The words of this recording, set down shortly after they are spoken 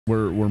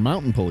We're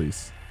mountain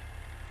police.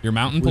 You're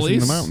mountain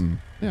police? In the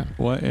mountain. Yeah.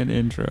 What an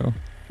intro.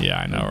 Yeah,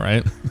 I know,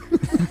 right?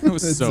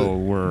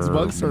 We're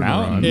Bugs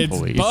mountain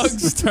police. It's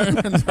Bugs' turn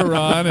to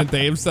run, and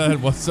Dave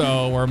said, well,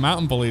 so we're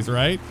mountain police,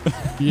 right?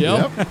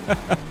 Yep.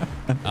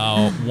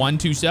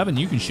 127,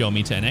 you can show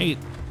me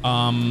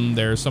 10-8.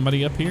 There's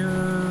somebody up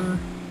here.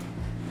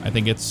 I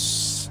think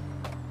it's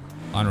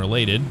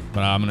unrelated,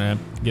 but I'm gonna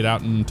get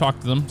out and talk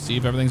to them, see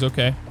if everything's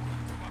okay.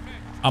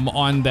 I'm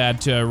on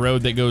that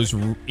road that goes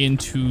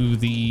into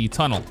the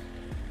tunnel.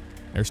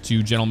 There's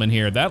two gentlemen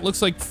here. That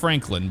looks like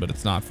Franklin, but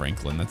it's not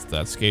Franklin. That's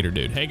that skater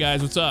dude. Hey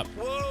guys, what's up?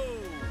 Whoa.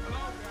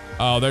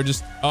 Oh, they're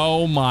just,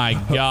 oh my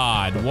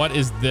God. What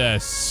is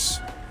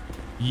this?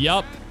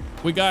 Yup.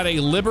 We got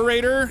a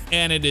Liberator,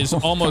 and it is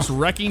almost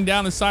wrecking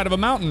down the side of a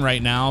mountain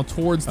right now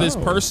towards this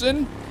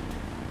person.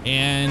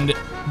 And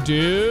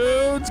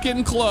dude's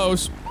getting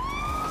close.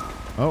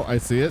 Oh, I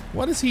see it.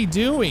 What is he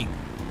doing?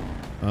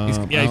 He's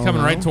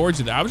coming right towards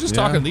you. I was just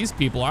talking to these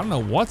people. I don't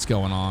know what's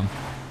going on.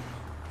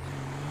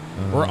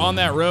 We're on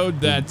that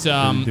road that,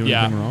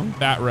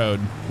 that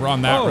road. We're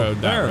on that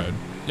road, road.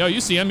 Yo,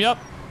 you see him, yep.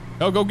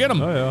 Oh, go get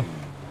him. Oh, yeah.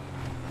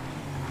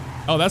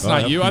 Oh, that's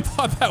not you. I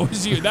thought that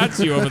was you. That's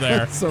you over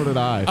there. So did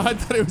I. I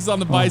thought he was on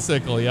the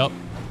bicycle, yep.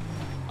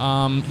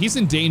 He's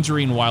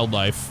endangering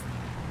wildlife.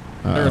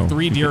 There are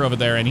 3 deer over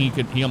there, and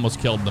he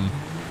almost killed them.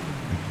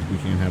 We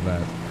can't have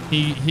that.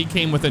 He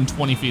came within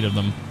 20 feet of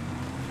them.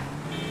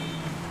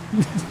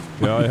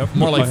 Yeah, I have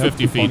more like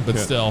 50 feet, but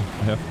still.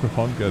 I have to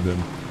honk at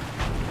him.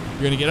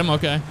 You're gonna get him?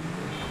 Okay.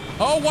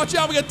 Oh, watch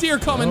out, we got deer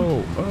coming.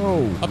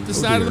 Up the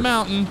side of the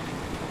mountain.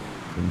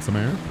 Getting some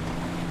air?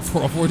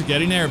 404's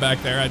getting air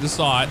back there, I just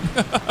saw it.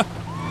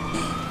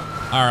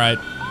 All right.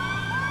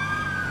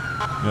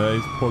 Yeah,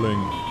 he's pulling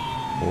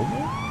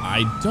over?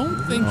 I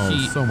don't think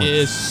he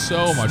is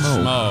so much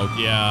smoke,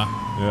 yeah.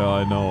 Yeah,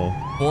 I know.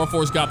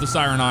 404's got the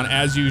siren on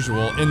as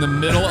usual in the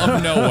middle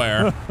of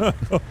nowhere.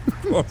 Of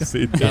course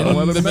he does.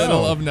 In the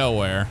middle of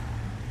nowhere.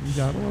 You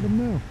gotta let him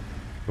know.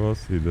 Of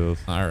course he does.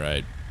 All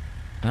right.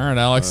 All right,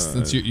 Alex,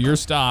 it's your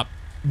stop.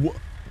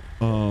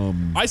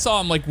 I saw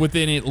him like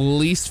within at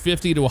least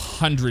 50 to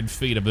 100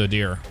 feet of the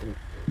deer.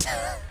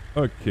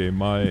 Okay,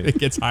 it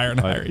gets higher and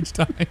higher each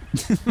time.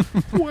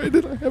 Why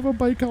did I have a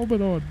bike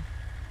helmet on?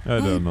 I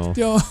don't know.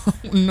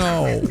 Don't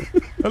know.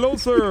 Hello,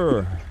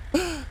 sir.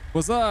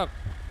 What's up?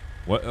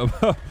 What?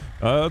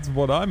 That's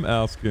what I'm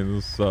asking.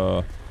 Is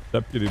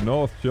Deputy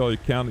North Jolly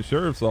County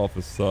Sheriff's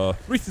Office?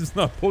 Reasons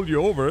not pull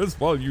you over is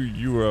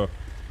you were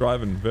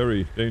driving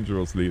very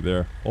dangerously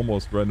there.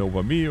 Almost ran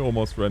over me.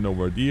 Almost ran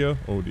over a deer.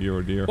 Oh dear,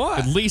 oh dear. What?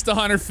 At least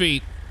 100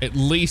 feet. At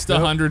least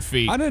 100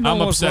 feet. I didn't know.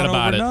 I'm upset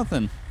about it.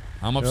 Nothing.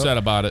 I'm upset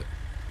about it.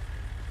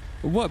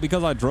 What?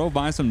 Because I drove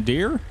by some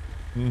deer?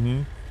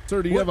 Mm-hmm.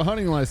 Sir, do you have a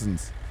hunting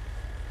license?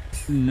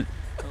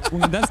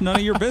 That's none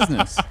of your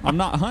business. I'm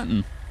not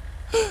hunting.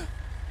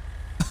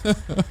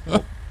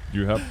 Oh,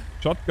 you have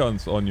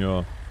shotguns on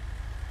your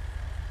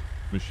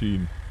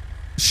machine.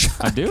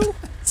 I do?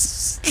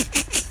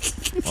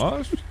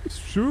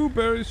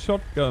 Shoeberry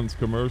shotguns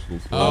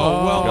commercials.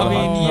 Oh, well, I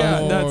mean,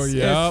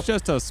 yeah, it's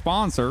just a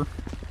sponsor.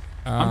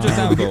 I'm just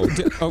out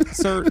here. Oh,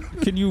 sir,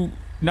 can you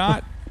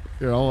not?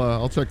 Here,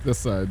 I'll check this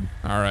side.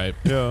 All right.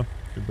 Yeah,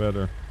 you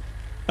better.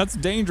 That's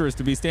dangerous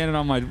to be standing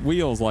on my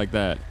wheels like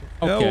that.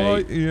 Okay. Yeah,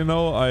 well, you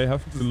know, I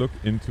have to look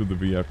into the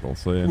vehicle,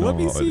 so you know. Let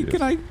me see.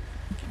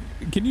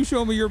 Can you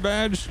show me your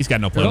badge? He's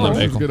got no plate on the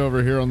vehicle. Get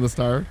over here on this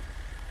tire.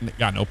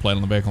 Got no plate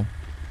on the vehicle.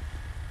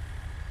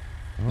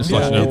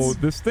 Oh,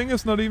 this thing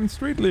is not even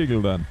street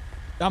legal then.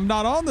 I'm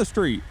not on the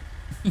street.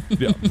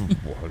 Yeah,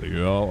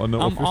 I'm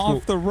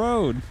off the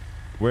road.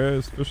 Where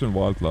is Fish and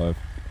Wildlife?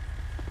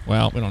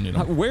 Well, we don't need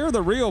them. Where are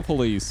the real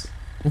police?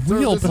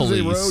 Real this police.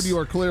 Is a road. You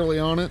are clearly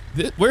on it.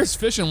 Where's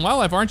Fish and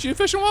Wildlife? Aren't you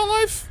Fish and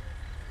Wildlife?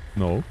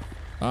 No.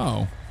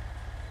 Oh.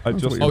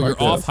 You're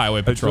off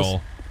highway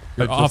patrol.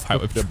 You're off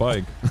highway patrol.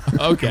 Bike.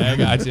 Okay, I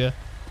got you.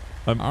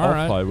 I'm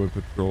off highway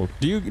patrol.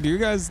 Do you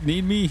guys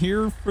need me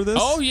here for this?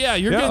 Oh yeah,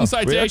 you're getting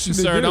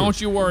citations, sir. Don't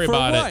you worry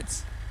about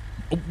it.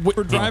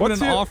 For driving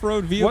an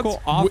off-road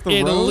vehicle off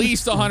the road? At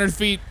least 100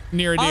 feet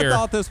near a deer. I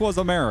thought this was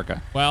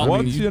America. Well,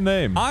 what's your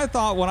name? I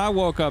thought when I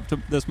woke up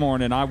this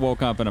morning, I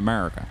woke up in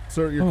America.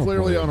 Sir, you're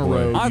clearly on a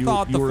road. I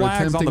thought the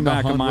flags on the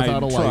back of my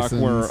truck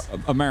were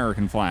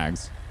American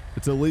flags.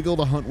 It's illegal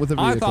to hunt with a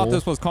vehicle. I thought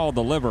this was called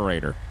the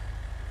Liberator.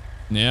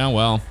 Yeah,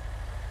 well.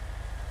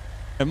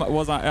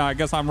 I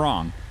guess I'm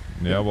wrong.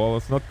 Yeah, well,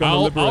 it's not going to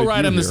liberate I'll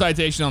write him the here.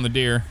 citation on the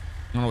deer.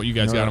 I don't know what you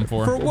guys got him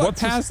for. For what?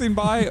 Passing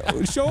by?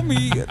 Show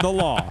me the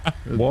law.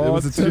 It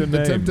was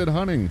attempted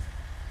hunting.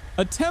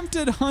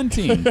 Attempted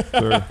hunting.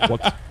 Sir,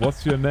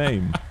 what's your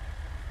name?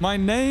 My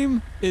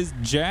name is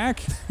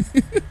Jack.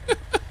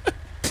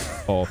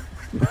 Oh.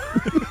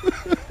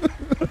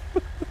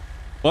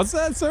 What's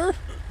that, sir?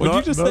 What'd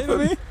you just say to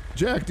me?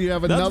 Jack, do you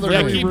have another?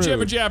 Yeah, keep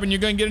jibber jabbing. You're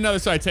going to get another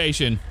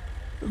citation.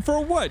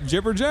 For what?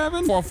 Jibber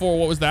jabbing? 404.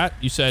 What was that?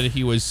 You said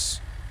he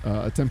was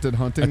Attempted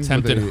hunting.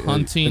 Attempted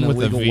hunting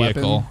with a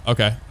vehicle. Weapon.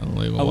 Okay.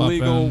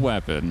 Illegal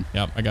weapon.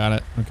 Yep, I got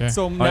it. Okay.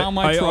 So now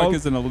my truck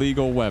is an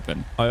illegal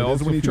weapon. I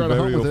also when you feel try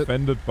to hunt very with it.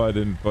 offended by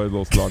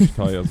those large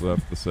tires, I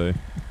have to say.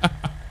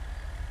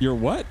 You're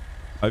what?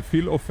 I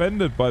feel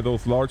offended by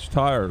those large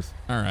tires.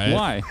 All right.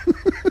 Why?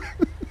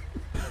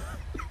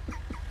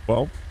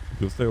 Well,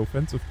 because they're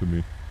offensive to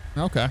me.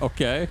 Okay.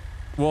 Okay.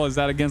 Well, is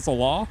that against the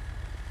law?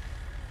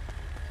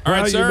 All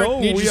right, sir.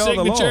 Need we your are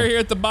the law. signature here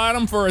at the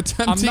bottom for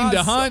attempting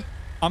to hunt.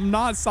 I'm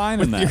not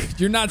signing that.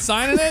 You're not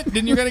signing it?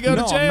 Then you're going to go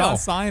no, to jail. I'm not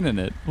signing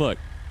it. Look.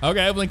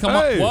 Okay, well then come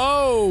Hey.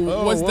 on.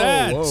 Whoa, what's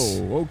that?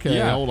 Whoa, okay,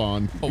 Yeah. hold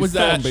on. What was He's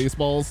throwing that?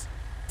 baseballs.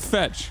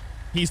 Fetch.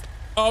 He's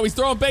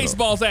throwing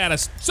baseballs at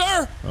us.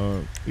 Sir,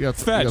 You got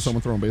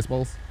someone throwing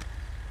baseballs?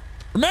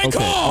 remain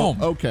calm.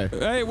 Oh, okay.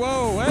 Hey,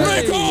 whoa, Remain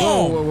hey.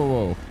 calm.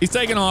 Whoa. He's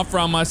taking off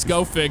from us.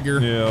 Go figure.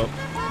 Yeah.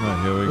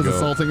 Here we He's go.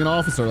 assaulting an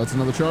officer. That's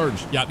another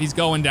charge. Yep, he's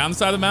going down the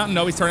side of the mountain.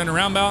 No, he's turning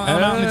around down the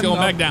mountain. He's going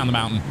back down the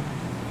mountain.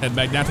 Head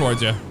back down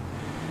towards you.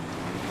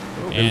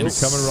 And we're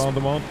coming around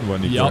the mountain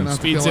when he Yep, comes.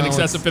 speeds in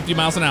excess of 50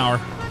 miles an hour.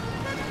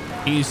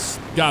 He's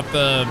got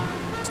the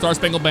Star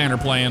Spangled Banner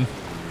playing.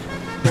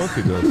 Of course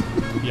he does.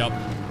 Yep,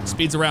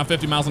 speeds around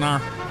 50 miles an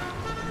hour.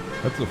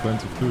 That's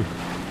offensive too.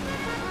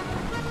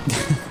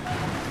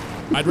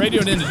 I'd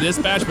radio it into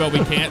dispatch, but we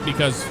can't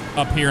because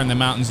up here in the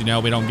mountains,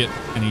 we don't get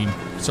any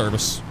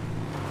service.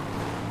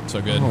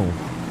 So good.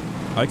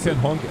 Oh. I can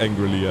honk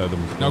angrily at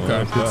him. So Okay.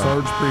 Did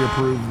Sarge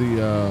pre-approve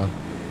the,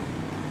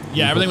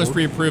 Yeah, everything was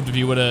pre-approved if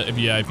you would have,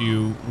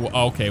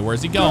 okay,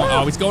 where's he going?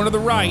 Oh, he's going to the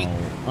right.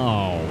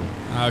 Oh.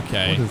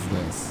 Okay. What is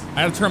this?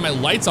 I had to turn my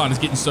lights on. It's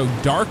getting so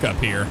dark up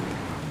here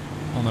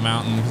on the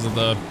mountain because of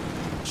the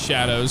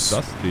shadows.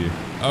 Dusty.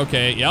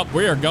 Okay, yep,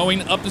 we are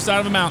going up the side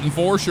of a mountain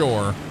for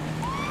sure.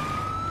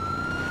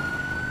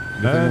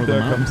 And there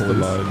mountain comes the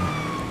police.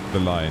 line. The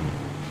line.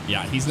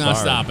 Yeah, he's not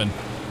Sorry. stopping.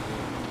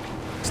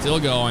 Still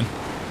going.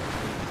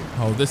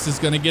 Oh, this is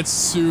gonna get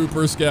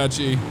super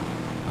sketchy.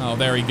 Oh,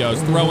 there he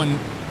goes, throwing.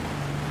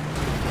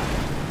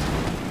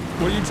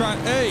 What are you trying?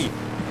 Hey!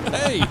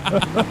 Hey!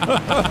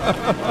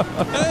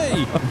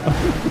 Hey!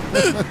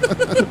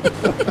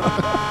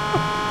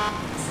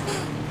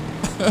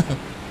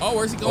 Oh,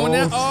 where's he going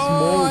now?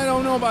 Oh, I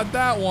don't know about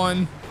that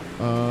one.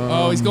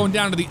 Oh, he's going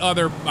down to the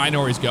other. I know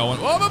where he's going.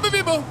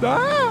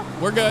 Oh,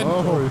 we're good.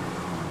 Oh.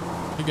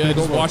 You're good.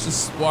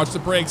 Just watch the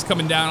brakes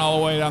coming down all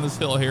the way down this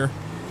hill here.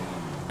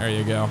 There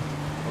you go.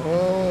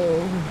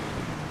 Oh.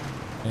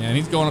 And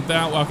he's going up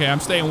that. Okay, I'm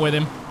staying with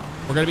him.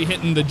 We're gonna be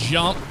hitting the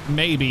jump,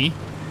 maybe.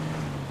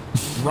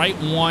 Right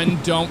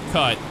one, don't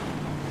cut.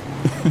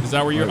 Is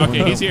that where you're?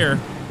 Okay, he's here.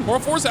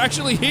 404's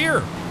actually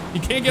here. You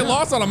can't get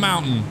lost on a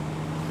mountain.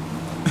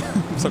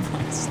 I'm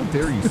surprised. How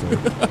dare you, sir?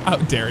 How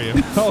dare you?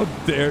 How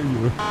dare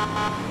you?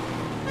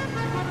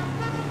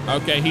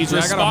 Okay, he's Yeah,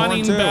 I got a horn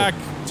responding too. back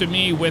to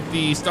me with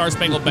the Star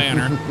Spangled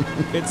Banner.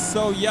 It's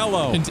so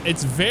yellow.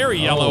 It's very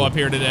yellow up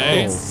here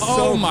today. It's Oh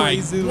so my!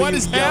 crazily What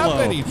is yellow.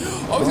 happening?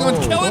 Oh, he's going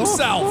to kill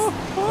himself.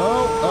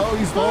 Oh,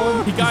 he's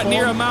falling. He got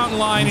near a mountain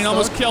line and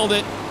almost killed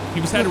it. He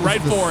was headed right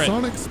for it.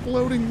 Sun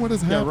exploding? What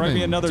is happening? write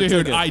me another Dude,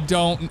 ticket. I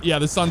don't. Yeah,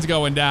 the sun's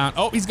going down.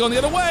 Oh, he's going the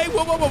other way.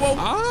 Whoa, whoa, whoa, whoa.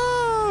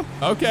 Ah!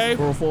 Okay.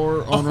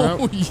 404 on Oh,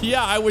 route.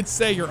 yeah, I would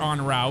say you're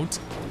en route.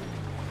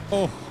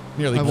 Oh,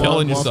 Nearly I've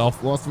killing lost-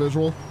 yourself. Lost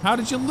visual. How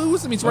did you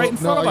lose him? He's right in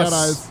front no, of I got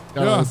us. eyes.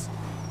 Got Yeah. eyes.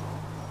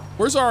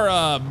 Where's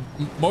our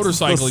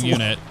motorcycle The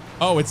unit?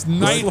 Oh, it's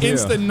night. Right here.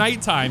 Instant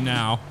nighttime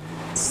now.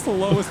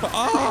 slowest.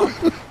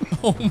 Ah!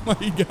 Oh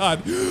my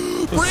God!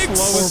 Brakes!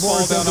 Slowest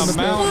fall down a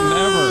mountain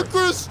ever.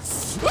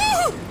 Chris!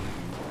 Ah!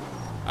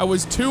 I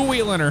was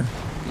two-wheeling her.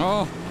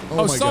 Oh,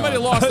 Oh, my somebody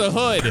God. lost the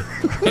hood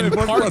and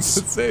What parts. does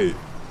it say?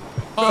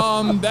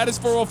 That is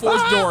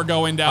 404's door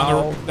going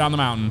down the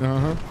mountain,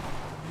 Uh-huh.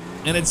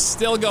 and it's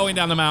still going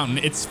down the mountain.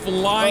 It's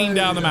flying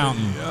down the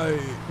mountain.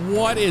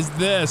 What is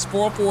this?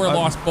 404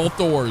 lost both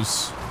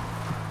doors,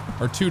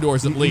 or two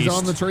doors at least. He's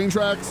on the train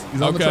tracks.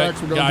 He's on the Okay,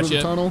 tracks. We're going gotcha. through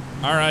the tunnel.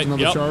 All right,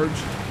 That's another yep. charge.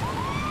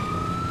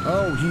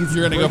 Oh, he's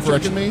You're gonna go for a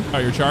checking me. Oh,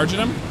 you're charging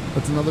him?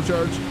 That's another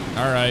charge.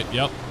 All right.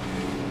 Yep.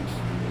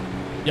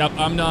 Yep.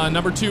 I'm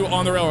number 2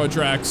 on the railroad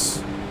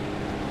tracks.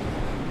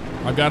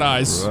 I've got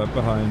eyes. Right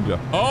behind you.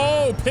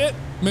 Oh, pit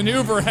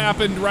maneuver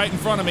happened right in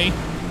front of me,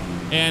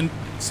 and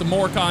some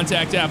more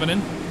contact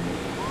happening.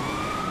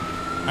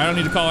 I don't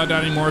need to call it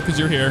down anymore because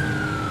you're here.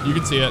 You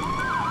can see it.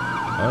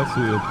 I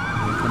see it.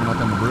 Coming up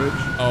on the bridge.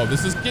 Oh,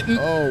 this is getting.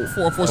 Oh.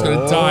 404's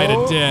gonna die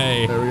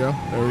today. There we go.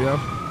 There we go.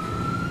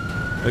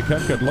 They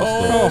can't get lost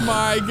Oh though.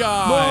 my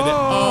God!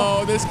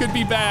 No. Oh, this could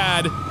be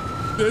bad.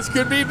 This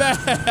could be bad.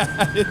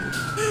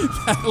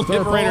 That pull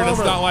Liberator does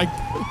over. not like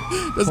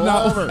Pull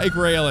over.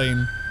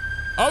 railing.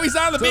 Oh, he's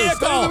out of the Sir,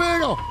 vehicle. stay in the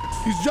vehicle.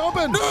 He's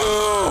jumping.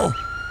 No!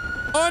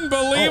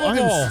 Unbelievable!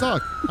 Oh, I'm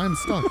stuck. I'm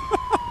stuck.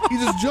 He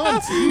just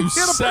jumped. You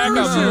Get a sack of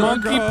parachute.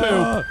 monkey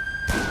poop.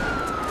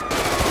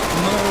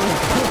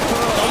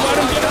 Don't let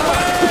him get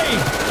away!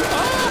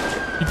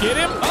 You get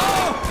him?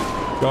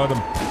 Got him.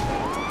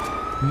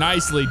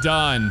 Nicely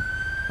done.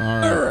 All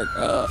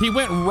right. He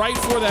went right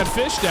for that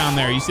fish down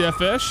there. You see that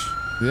fish?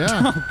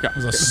 Yeah. Oh, God.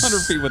 100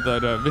 feet with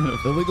that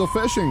Illegal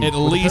fishing. At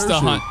with least a a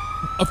hunt.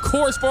 Of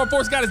course,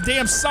 404's got his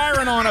damn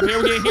siren on up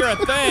here. We can't hear a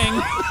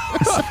thing.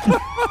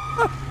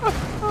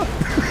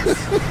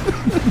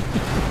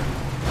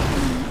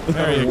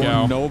 There you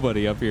go.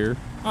 Nobody up here.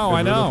 Oh,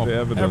 I know.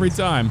 Every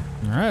time.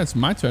 All right, it's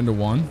my turn to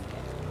one.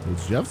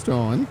 It's Jeff's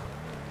turn.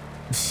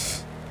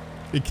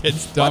 It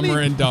gets dumber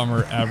and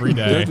dumber every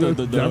day.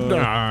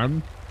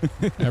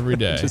 Every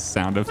day. Just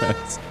sound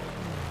effects.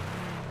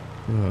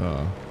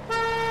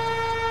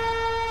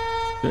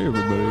 Hey,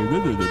 everybody.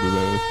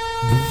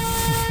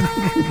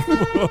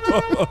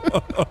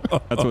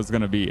 That's what's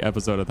going to be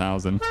episode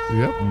 1000.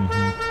 Yep.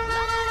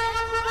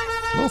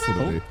 What else would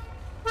it be?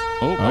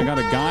 Oh, I got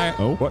a guy.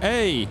 Oh, what?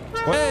 Hey,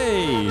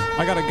 hey!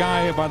 I got a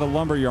guy by the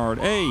lumber yard.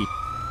 Hey,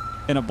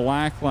 in a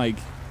black, like,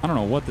 I don't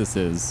know what this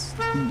is.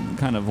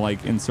 Kind of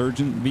like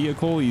insurgent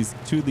vehicle. He's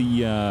to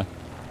the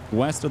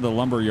west of the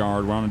lumber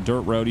yard. We're on a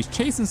dirt road. He's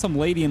chasing some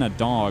lady and a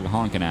dog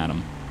honking at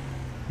him.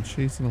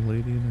 Chasing a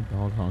lady and a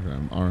dog honking at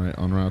him. All right,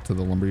 en route to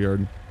the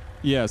lumberyard.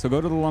 Yeah, so go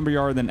to the lumber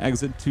yard, then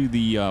exit to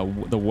the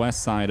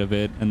west side of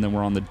it, and then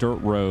we're on the dirt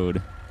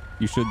road.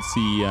 You should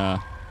see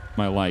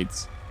my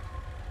lights,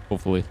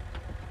 hopefully.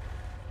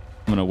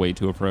 I'm gonna wait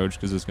to approach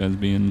because this guy's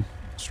being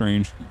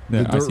strange.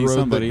 The I dirt see road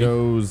somebody. that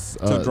goes,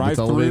 So drive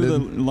that's through the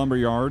elevated. lumber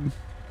yard,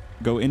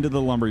 go into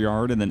the lumber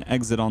yard, and then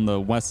exit on the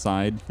west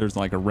side. There's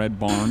like a red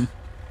barn.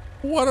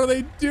 What are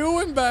they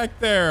doing back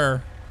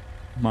there?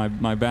 My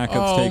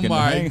backup's taken. Oh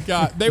my Hey.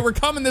 God! They were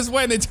coming this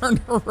way and they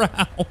turned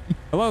around.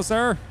 Hello,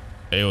 sir.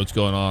 Hey, what's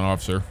going on,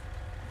 officer?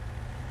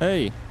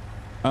 Hey,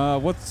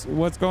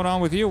 what's going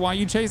on with you? Why are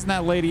you chasing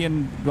that lady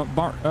and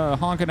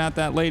honking at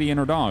that lady and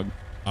her dog?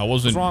 I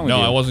wasn't. What's wrong with No,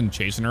 you? I wasn't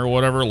chasing her or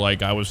whatever.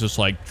 Like I was just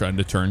like trying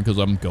to turn because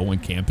I'm going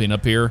camping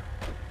up here,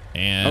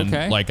 and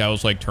like I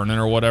was like turning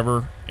or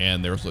whatever,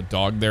 and there was a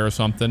dog there or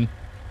something,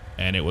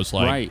 and it was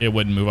like it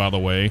wouldn't move out of the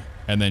way,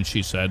 and then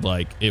she said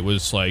like it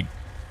was like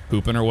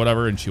pooping or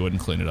whatever, and she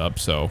wouldn't clean it up,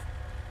 so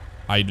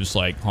I just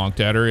like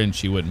honked at her and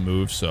she wouldn't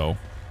move, so.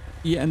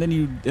 Yeah, and then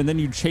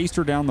you chased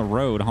her down the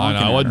road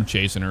honking I at wasn't her.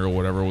 chasing her or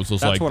whatever. It was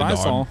just That's like what the I dog.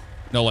 saw.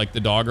 No, like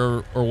the dog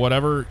or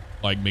whatever,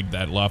 like make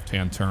that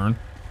left-hand turn,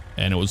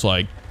 and it was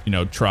like, you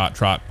know, trot,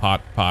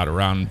 pot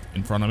around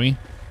in front of me,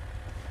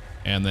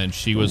 and then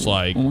she was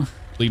like,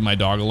 leave my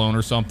dog alone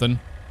or something.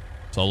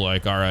 So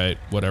like, all right,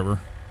 whatever.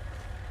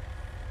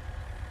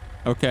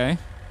 Okay.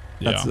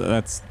 Yeah.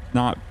 That's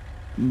not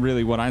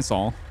really what I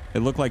saw. It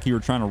looked like you were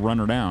trying to run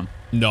her down.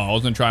 No, I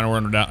wasn't trying to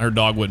run her down. Her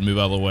dog wouldn't move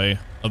out of the way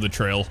of the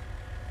trail.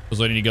 I was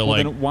letting you go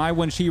Then why,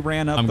 when she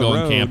ran up I'm the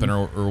going road, camping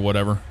or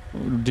whatever.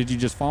 Did you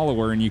just follow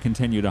her and you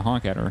continue to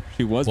honk at her?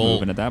 She was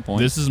moving at that point.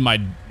 This is my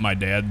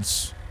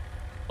dad's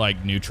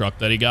like new truck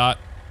that he got,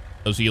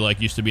 because he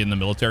like used to be in the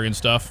military and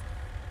stuff.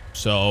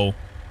 So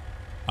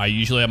I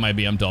usually have my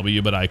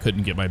BMW, but I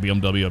couldn't get my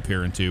BMW up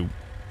here into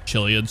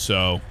Chiliad,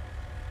 so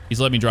he's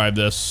let me drive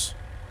this.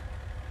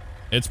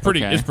 It's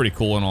pretty it's pretty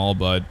cool and all,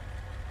 but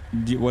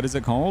what is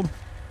it called?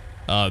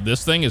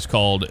 This thing is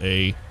called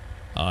a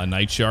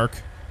Night Shark.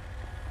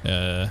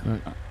 Yeah,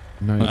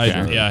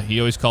 he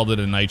always called it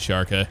a Night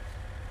Shark,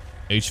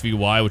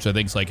 HVY, which I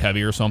think is like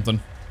heavy or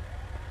something.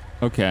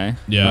 Okay.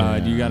 Yeah.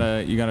 You got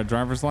a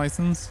driver's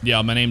license?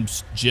 Yeah, my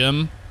name's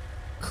Jim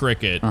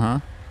Cricket.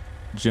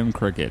 Jim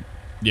Cricket.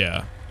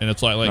 Yeah, and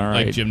it's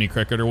like Jiminy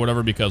Cricket or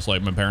whatever, because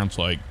like my parents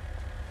like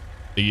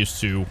they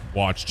used to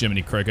watch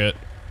Jiminy Cricket,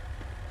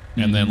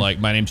 and then like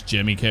my name's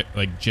Jimmy,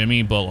 like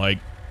Jimmy, but like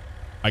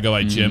I go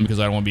by Jim because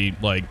I don't want to be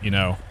like, you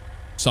know,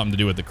 something to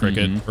do with the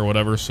cricket or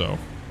whatever. So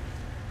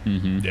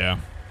yeah.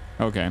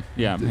 Okay.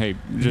 Yeah. Hey.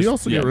 Did you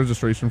also get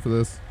registration for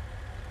this?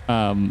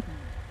 Do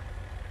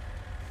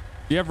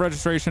you have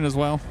registration as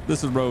well?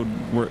 This is road.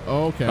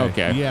 Okay.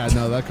 Okay. Yeah.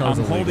 No, that car's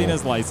I'm illegal. holding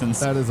his license.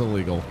 That is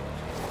illegal.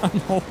 I'm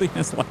holding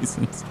his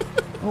license.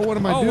 Oh, what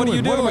am I doing? What are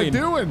you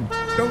doing? What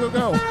am I doing?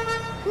 Go.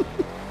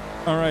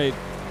 All right.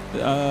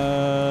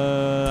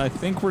 I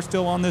think we're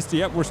still on this.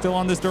 Yep, we're still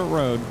on this dirt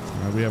road.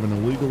 We have an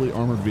illegally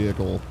armored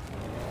vehicle.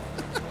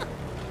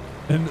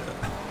 And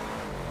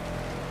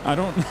I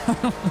don't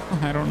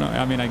know.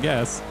 I mean, I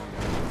guess.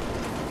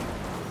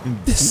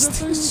 This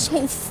thing's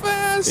so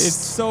fast. It's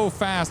so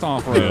fast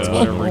off-road.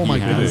 Whatever oh my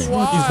he has.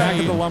 goodness. He's back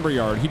at the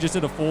lumberyard. He just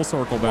did a full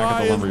circle back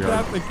at the lumberyard. Why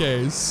is that the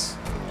case?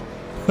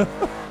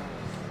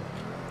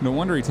 No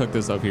wonder he took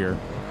this up here.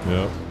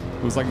 yeah.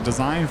 It was like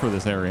designed for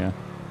this area.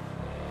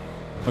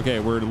 Okay,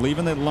 we're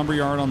leaving the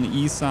lumberyard on the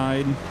east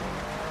side,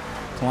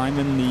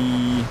 climbing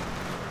the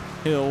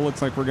hill.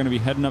 Looks like we're going to be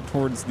heading up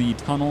towards the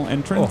tunnel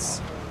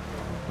entrance.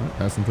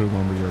 Passing through the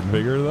lumberyard.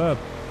 Figure that.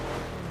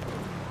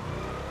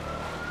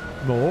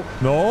 No.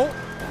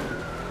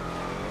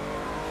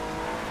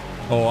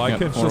 Oh, I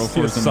can just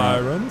hear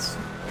sirens.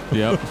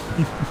 Yep.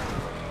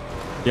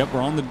 Yep,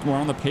 we're on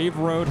the paved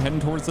road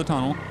heading towards the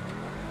tunnel.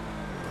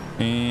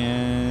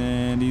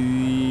 And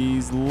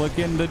he's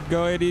looking to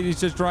go. He's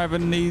just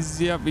driving. He's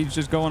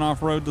just going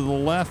off road to the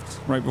left,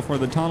 right before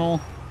the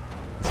tunnel.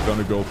 It's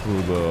gonna go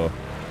through the.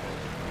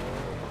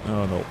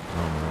 Oh no.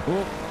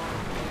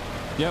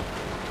 Oh. Yep.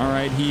 All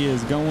right, he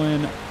is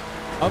going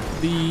up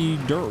the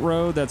dirt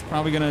road. That's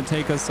probably going to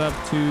take us up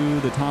to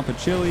the top of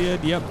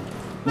Chiliad. Yep.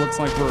 Looks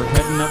like we're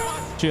heading up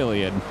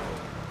Chiliad.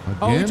 Again?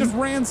 Oh, he just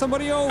ran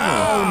somebody over.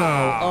 Oh,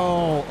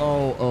 no.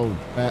 Oh.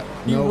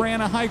 You nope.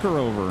 ran a hiker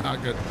over.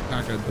 Not good.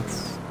 Not good.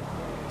 That's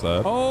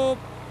sad. Oh,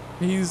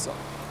 he's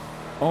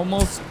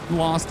almost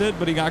lost it,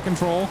 but he got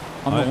control.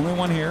 I'm the only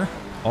one here.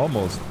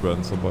 Almost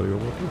ran somebody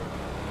over.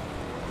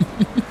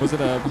 Was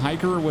it a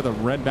hiker with a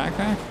red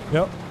backpack?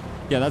 Yep.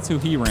 Yeah, that's who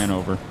he ran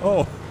over.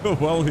 Oh,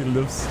 well, he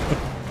lives.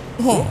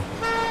 Oh,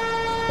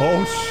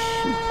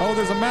 shoot. Oh,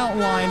 there's a mountain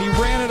lion. He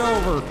ran it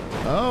over.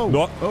 Oh.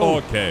 Not oh.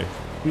 okay.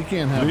 We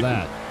can't have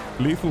that.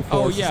 Lethal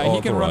Oh, force yeah, is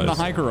he can run the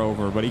authorized. hiker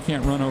over, but he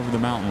can't run over the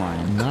mountain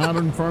lion. Not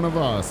in front of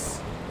us.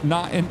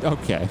 Not in.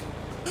 Okay.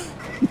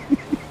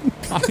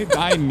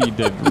 I need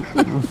to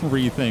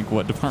rethink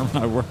what department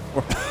I work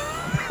for.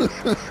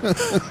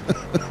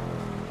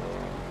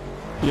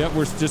 Yep,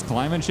 we're just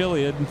climbing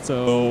Chiliad,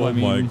 so Oh I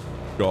mean, my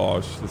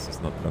gosh, this is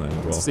not gonna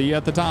end well. see you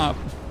at the top.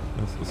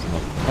 This is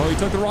not. Oh, he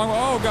took the wrong way.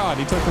 Oh God,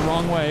 he took the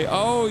wrong way.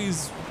 Oh,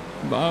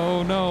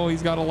 oh no,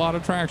 he's got a lot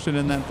of traction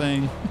in that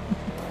thing.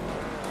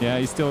 Yeah,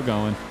 he's still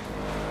going.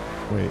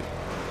 Wait.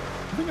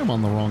 I think I'm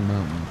on the wrong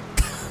mountain.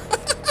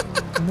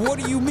 What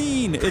do you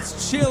mean?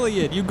 It's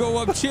Chiliad. You go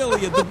up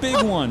Chiliad, the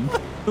big one,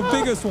 the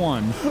biggest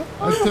one.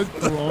 I took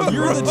the wrong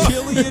You're the road.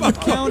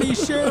 Chiliad County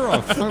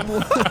Sheriff.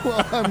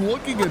 I'm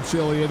looking at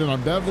Chiliad and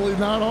I'm definitely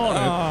not on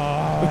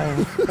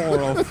it.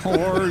 Oh,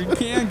 404. You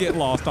can get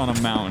lost on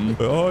a mountain.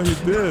 Oh, he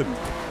did.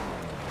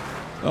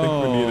 I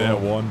think we need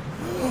that one.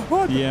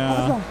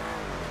 Yeah.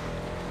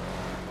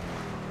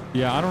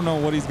 Yeah, I don't know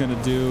what he's going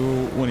to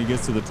do when he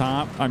gets to the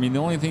top. I mean, the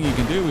only thing he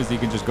can do is he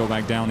can just go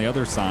back down the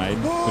other side,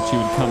 which he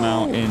would come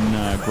out in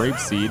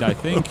grapeseed. I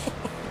think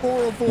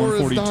 404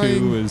 142 is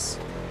dying. is...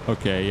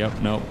 Okay, yep,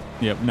 nope.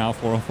 Yep, now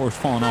 404 is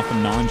falling off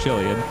in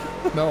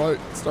non-Chiliad. No,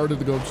 I started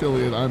to go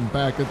Chiliad. I'm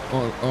back at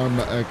on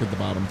the egg at the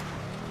bottom.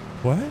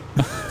 What?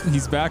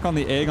 He's back on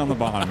the egg on the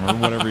bottom, or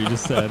whatever you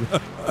just said.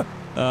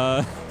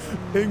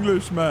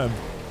 Englishman.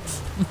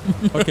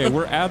 Okay,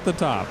 we're at the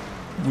top.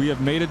 We have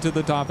made it to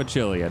the top of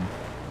Chiliad.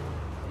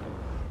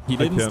 He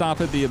didn't can't-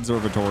 stop at the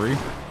observatory.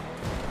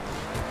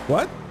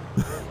 What?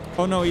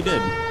 Oh, no, he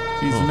did.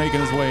 He's making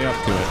his way up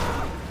to it.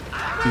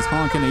 He's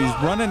honking. He's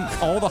running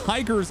all the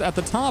hikers at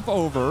the top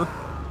over.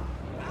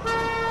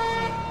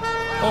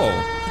 Oh,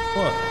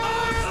 what?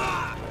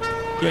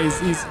 Yeah,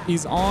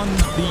 he's on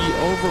the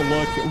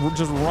overlook. We're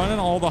just running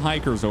all the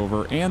hikers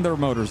over and their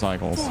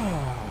motorcycles.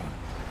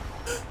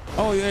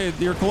 Oh, yeah,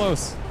 you're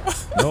close.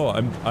 No,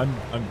 I'm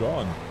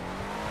gone.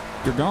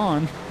 You're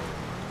gone.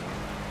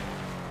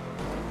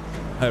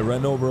 I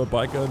ran over a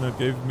biker and it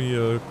gave me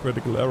a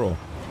critical error.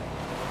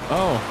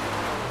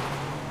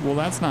 Oh. Well,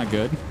 that's not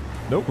good.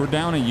 Nope. We're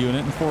down a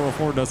unit and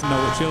 404 doesn't know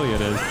what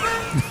Chiliad is.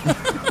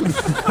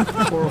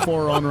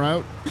 404 en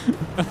route.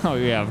 Oh,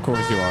 yeah, of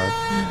course you are.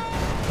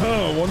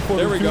 Oh, 142.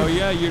 There we go.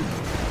 Yeah,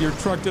 your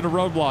truck did a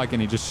roadblock and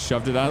he just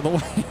shoved it out of the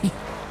way.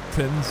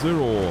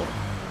 10-0.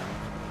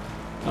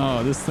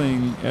 Oh, this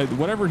thing,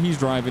 whatever he's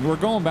driving, we're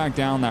going back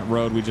down that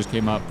road we just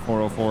came up,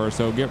 404,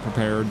 so get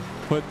prepared.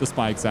 Put the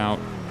spikes out.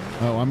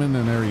 Oh, I'm in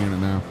an air unit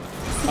now.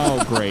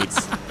 Oh, great.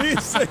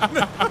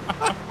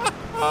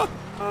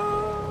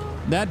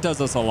 That does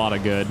us a lot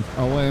of good.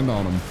 I'll land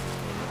on him.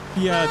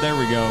 Yeah, there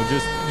we go.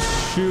 Just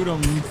shoot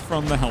him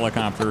from the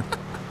helicopter.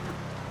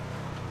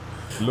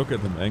 Look at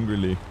him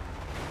angrily.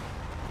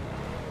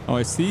 Oh,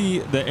 I see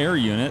the air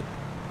unit.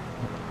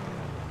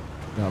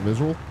 Got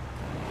visual?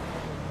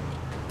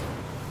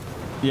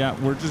 Yeah,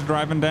 we're just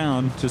driving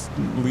down. Just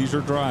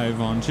leisure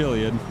drive on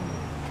Chiliad.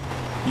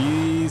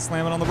 He's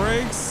slamming on the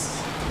brakes.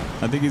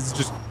 I think he's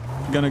just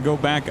gonna go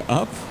back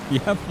up.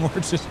 Yep,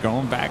 we're just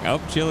going back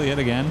up Chiliad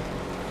again.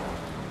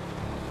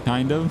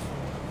 Kind of.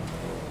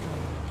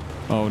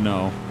 Oh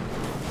no.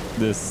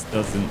 This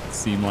doesn't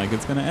seem like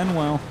it's gonna end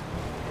well.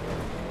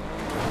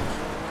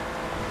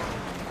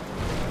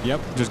 Yep,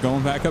 just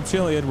going back up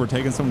Chiliad. We're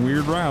taking some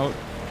weird route.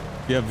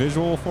 You have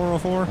visual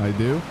 404? I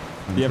do.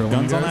 I'm You have trailing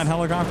guns on guys. that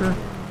helicopter?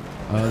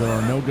 There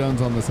are no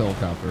guns on this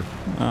helicopter.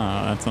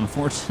 Ah, that's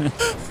unfortunate.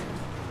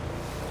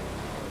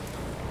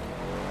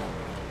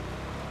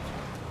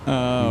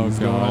 Oh, He's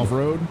going God. off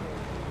road.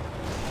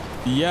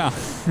 Yeah.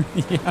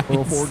 Yeah.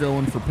 404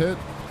 going for pit.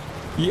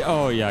 Yeah,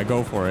 oh, yeah,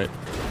 go for it.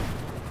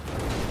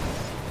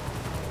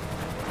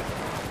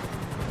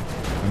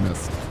 I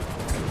missed.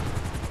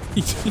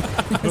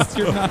 Yes,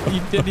 you're not,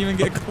 you didn't even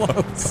get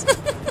close.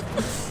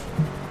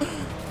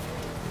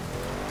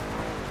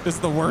 This is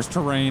the worst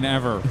terrain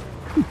ever.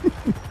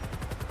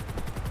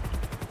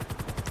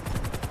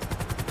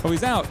 Oh,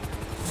 he's out.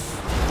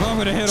 Oh, I'm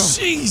gonna hit him.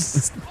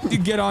 Jeez. You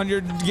get down.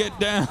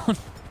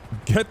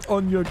 Get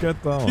on your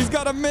get down. He's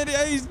got a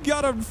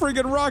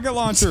freaking rocket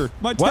launcher.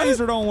 My What?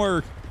 taser don't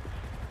work.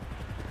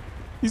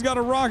 He's got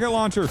a rocket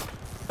launcher.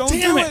 Don't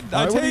Damn do it! it.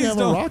 I Why would he tased have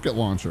a him. rocket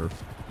launcher?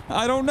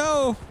 I don't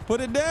know.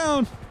 Put it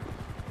down.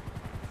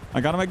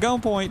 I got him at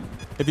gunpoint.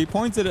 If he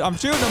points at it, I'm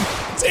shooting him.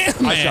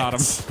 Damn I it. shot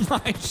him.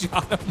 I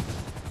shot him.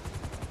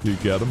 You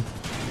get him?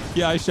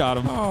 Yeah, I shot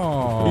him.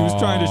 Oh. He was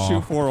trying to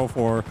shoot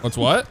 404. What's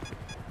what?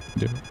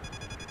 Dude.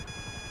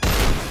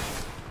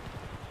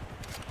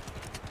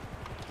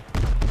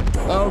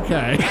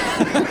 Okay.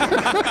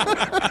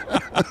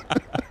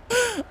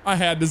 I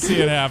had to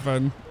see it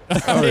happen. I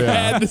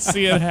had to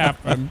see it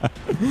happen.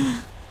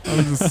 I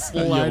was just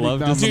sliding love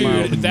down to the see it.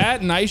 mountain. Dude,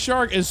 that Night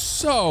Shark is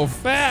so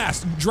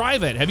fast.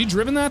 Drive it. Have you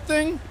driven that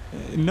thing?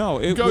 No,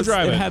 it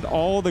drive it. had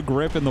all the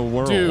grip in the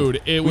world.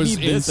 Dude, it was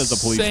need this as a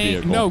police insane.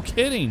 vehicle. No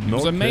kidding. It No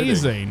was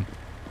amazing.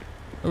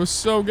 It was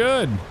so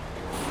good.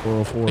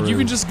 404 Like you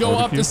can just go up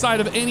barbecue. the side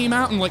of any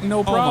mountain like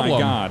no problem. Oh my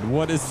God,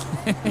 what is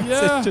this?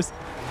 Yeah. It's just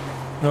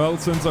Well,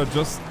 since I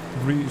just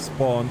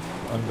respawned,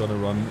 I'm gonna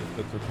run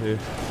if that's okay.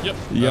 Yep.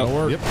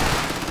 Yep. Yep.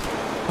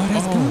 Oh, it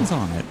has guns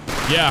on it.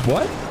 Yeah.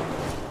 What?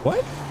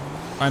 What?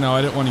 I know.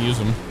 I didn't want to use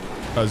them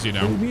because, you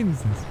What do know. you mean it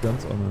has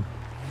guns on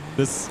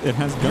It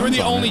has guns You were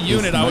the on only it.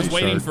 unit. This I was Night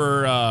waiting Shark.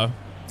 for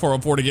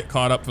 404 to get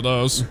caught up for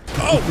those.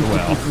 Oh,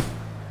 well.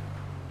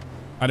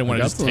 I didn't want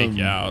to got just take some-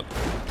 you out.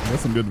 Got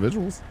some good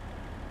visuals.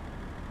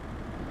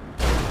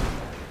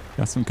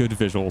 Got some good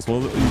visuals.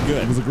 Well, It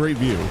good. was a great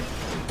view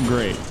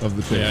Great. of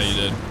the chase. Yeah, you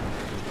did.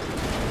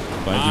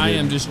 Glad you I did.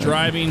 am just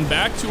driving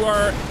back to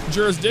our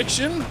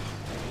jurisdiction.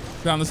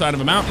 Down the side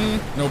of a mountain.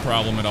 No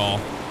problem at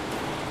all.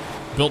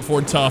 Built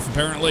Ford tough,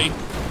 apparently.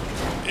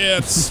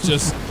 It's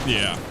just,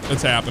 yeah,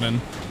 it's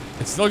happening.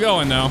 It's still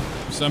going, though.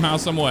 Somehow,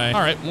 some way.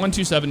 All right,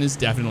 127 is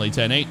definitely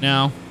 10-8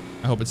 now.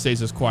 I hope it stays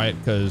this quiet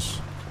because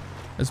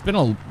there's been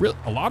a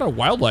lot of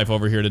wildlife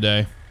over here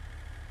today.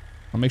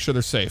 I'll make sure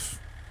they're safe.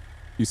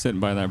 You sitting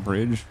by that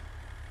bridge?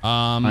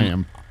 I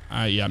am.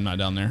 Yeah, I'm not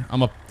down there.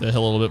 I'm up the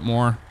hill a little bit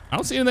more. I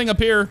don't see anything up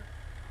here.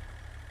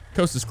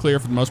 Coast is clear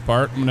for the most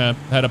part. I'm gonna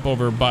head up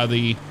over by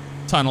the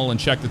tunnel and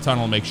check the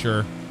tunnel and make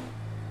sure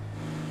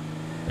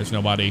there's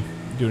nobody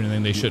doing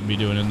anything they shouldn't be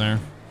doing in there.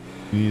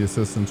 You need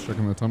assistance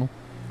checking the tunnel?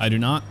 I do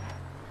not.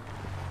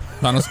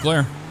 Tunnel's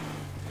clear.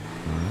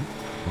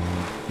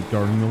 Keep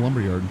guarding the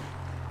lumberyard.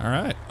 All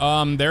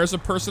right. There's a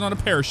person on a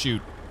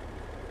parachute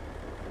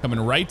coming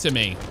right to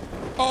me.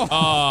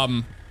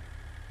 Oh,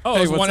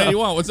 Hey, it's what's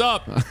 181. What's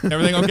up?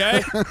 Everything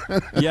okay?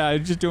 Yeah,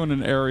 I'm just doing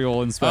an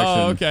aerial inspection.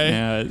 Oh, okay.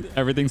 Yeah,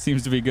 everything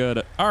seems to be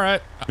good All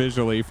right.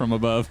 visually from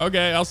above.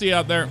 Okay, I'll see you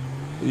out there.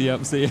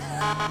 Yep, see.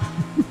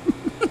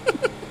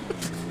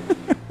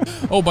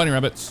 Oh, bunny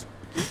rabbits.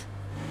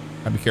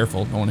 Gotta be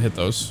careful. Don't want to hit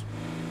those.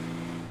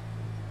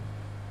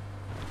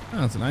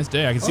 Oh, it's a nice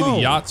day. I can see the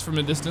yachts from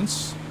a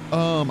distance.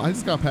 I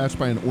just got patched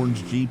by an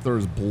orange Jeep.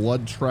 There's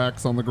blood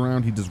tracks on the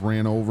ground. He just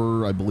ran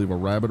over, I believe, a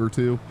rabbit or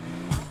two.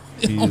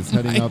 He is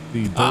heading up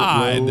the dirt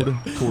God. road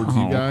towards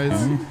you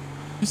guys.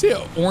 You see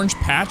orange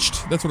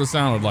patched? That's what it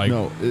sounded like.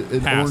 No, an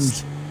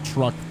Passed. orange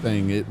truck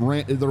thing. It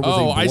ran. There was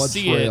Oh, a I blood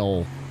see it.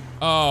 trail.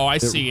 Oh, I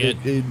see it.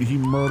 He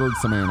murdered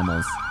some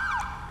animals.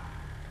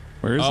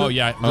 Where is it? Oh,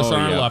 yeah. Just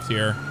on our left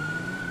here.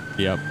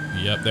 Yep.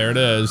 Yep, there it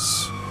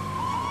is.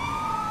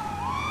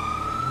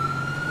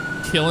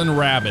 Killing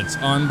rabbits.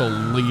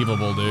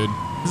 Unbelievable, dude.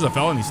 This is a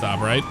felony stop,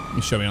 right?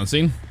 You show me on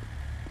scene.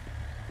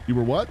 You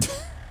were what?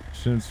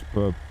 Since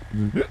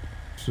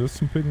just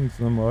picking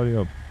somebody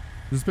up.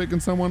 Just picking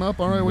someone up?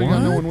 All right, we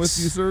got no one What? with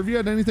you, sir. Have you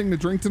had anything to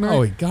drink tonight?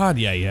 Oh, God,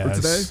 yeah, yes.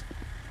 For today?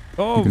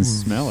 Oh, You can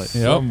smell it.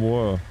 Yep. Some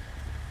water.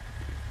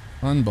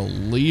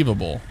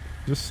 Unbelievable.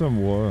 Just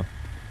some water.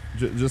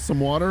 Just some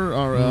water?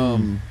 Or,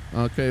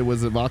 okay,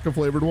 was it vodka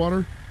flavored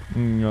water?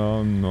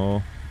 No,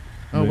 no.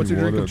 Oh, what's your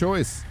drink water, of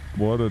choice?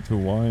 Water to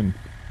wine.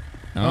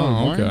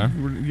 Oh, wine? okay.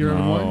 You're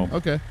having No. wine?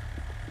 Okay.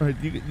 All right,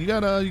 you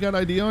got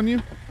ID on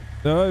you?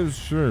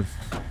 Sure.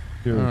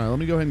 Here. All right, let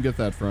me go ahead and get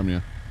that from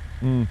you.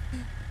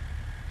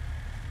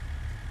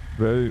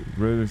 Very.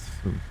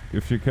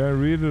 If you can't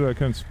read it, I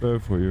can spell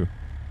for you.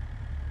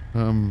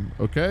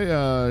 Okay.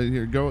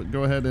 Here,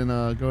 go ahead and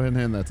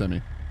hand that to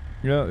me.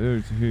 Yeah,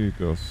 here you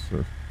go,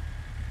 sir.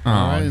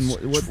 All right, and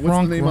what's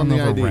the name on the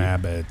ID?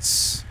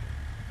 Rabbits.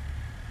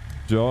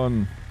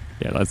 John.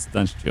 Yeah, that's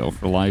jail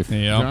for life.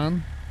 Yep.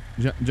 John?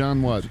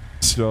 John what?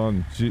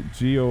 John.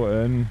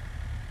 Gon.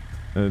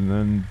 And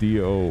then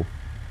Do.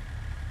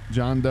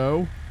 John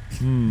Doe? Is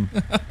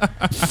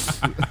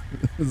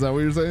that what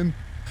you're saying?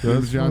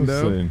 That's John what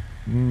I'm Doe?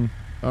 saying.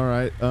 All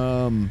right.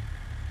 All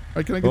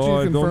right, can I get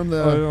you to confirm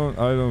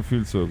I don't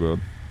feel so good.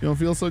 You don't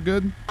feel so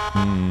good?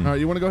 All right,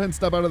 you want to go ahead and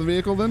step out of the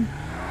vehicle then?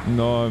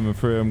 No, I'm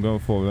afraid I'm gonna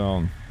fall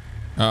down.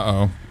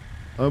 Uh-oh.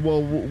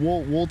 Well,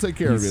 we'll take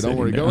care of He's you. Don't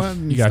worry. sitting Go down. ahead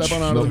and You got step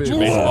on out of the your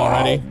vehicle. baseball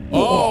already?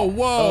 Oh,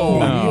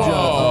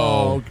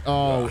 whoa.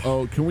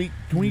 Oh, can we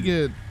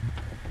get?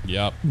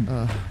 Yep.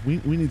 We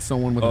need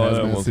someone with a Oh,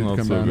 that hazmat was suit to not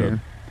come so down good.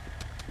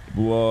 here.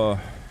 Well,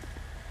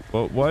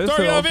 why is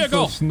Sorry, there out of vehicle.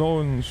 Officer Snow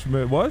and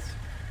Schmidt? What?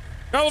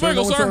 Got the Sorry, no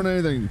vehicle, one's sir. throwing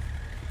anything.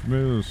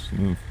 Schmidt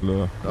and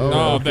Fleur.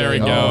 Oh, okay. there he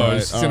goes. All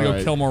He's gonna all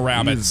go kill more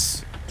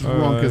rabbits.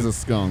 Drunk as a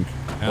skunk.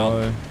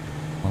 Why?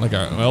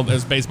 Well,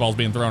 there's baseballs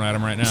being thrown at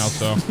him right now,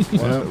 so.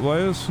 Why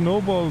is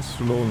snowballs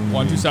slowing?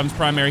 127's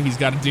primary. He's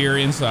got a deer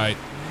in sight.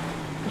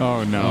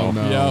 Oh no. Oh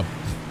no. Yep.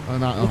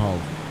 Oh.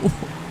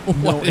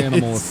 No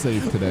animal is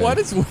safe today. What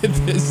is with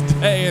this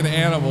day and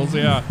animals?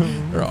 Yeah.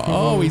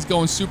 Oh, he's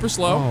going super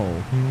slow.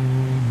 Oh,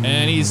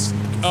 And he's,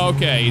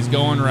 okay, he's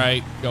going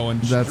right. Going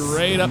That's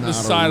straight up the not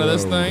a side of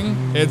this road.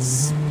 thing.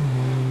 It's,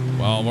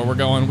 well, where we're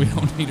going, we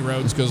don't need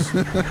roads because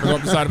we're going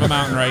up the side of a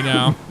mountain right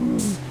now.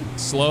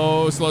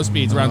 Slow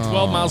speeds, around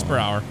 12 miles per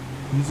hour.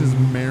 he's just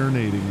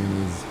marinating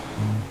in his.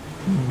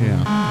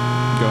 Yeah.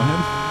 Go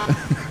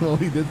ahead. Well,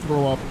 he did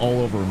throw up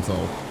all over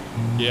himself.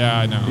 Yeah,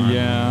 I know.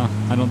 Yeah,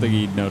 I don't think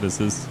he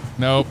notices.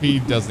 Nope, he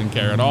doesn't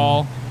care at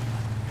all.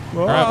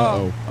 Oh,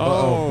 right.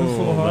 Oh, it's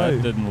so high.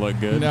 that didn't look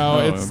good. No,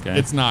 Oh,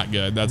 it's not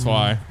good. That's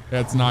why.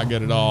 It's not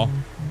good at all.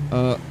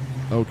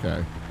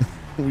 Okay.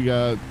 We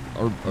got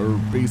our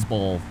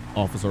baseball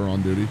officer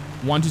on duty.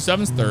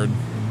 127's third.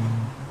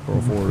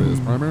 404 is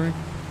primary.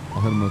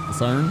 I'll hit him with the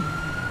siren.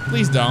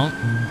 Please don't.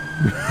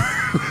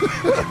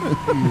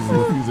 He's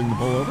refusing to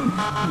pull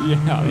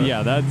over.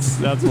 Yeah, that's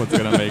what's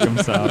gonna make him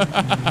stop.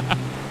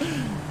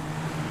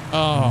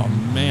 Oh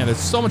man, there's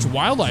so much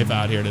wildlife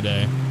out here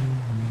today.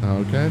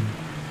 Okay.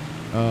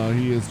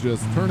 He is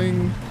just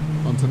turning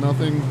onto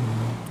nothing.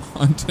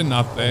 Onto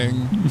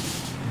nothing.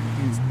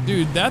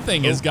 Dude, that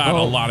thing has got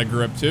a lot of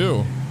grip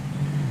too.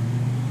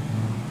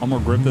 I'm more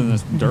grip than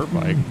this dirt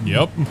bike.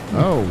 Yep.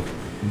 Oh,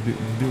 you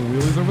doing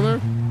wheelies over there?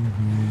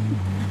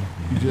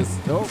 He just,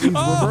 he's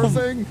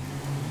reversing.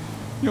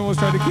 You almost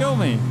tried to kill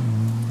me.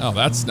 Oh,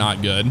 that's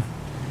not good.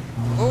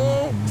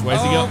 Oh, Which way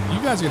is he going?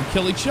 You guys are gonna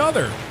kill each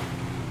other.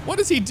 What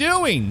is he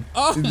doing?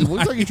 Oh, it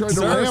looks like he tried to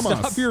Sir, ram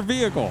stop us. your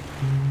vehicle.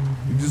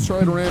 He just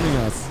tried ramming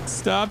us.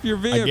 Stop your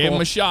vehicle. I gave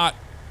him a shot.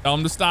 Tell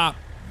him to stop.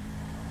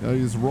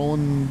 He's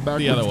rolling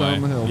backwards The other way.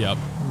 down the hill. Yep.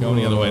 Going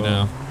the other way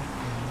now.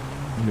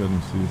 You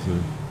didn't see, sir.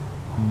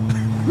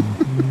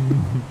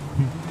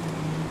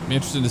 I'm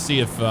interested to see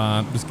if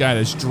this guy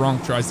that's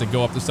drunk tries to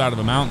go up the side of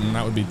a mountain.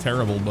 That would be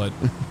terrible, but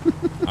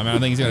I mean, I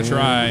think he's gonna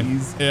try.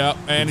 Yep,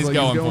 and he's looks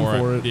like going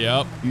for it.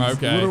 Yep. He's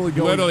okay.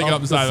 literally going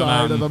up the side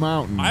of the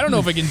mountain. I don't know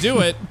if it can do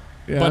it,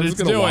 Yeah, but I'm it's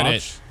just gonna doing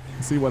watch,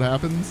 See what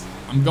happens. it.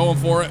 I'm going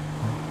for it.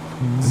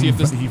 See if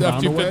this He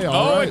found a way, F250.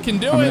 all Oh, right. it can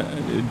do I'm it.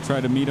 gonna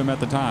try to meet him at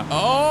the top.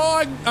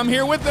 Oh, I'm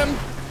here with them.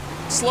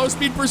 Slow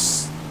speed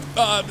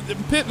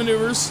pit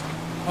maneuvers.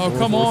 Oh, Four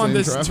come four on. same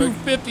This traffic.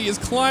 250 is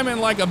climbing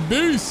like a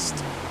beast.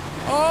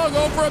 Oh,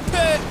 going for a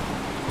pit.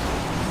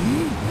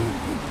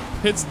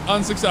 Pit's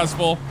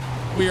unsuccessful.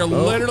 We are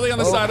literally on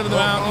the side of the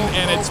mountain,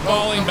 and it's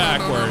falling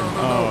backward.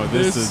 Oh,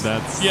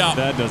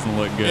 that doesn't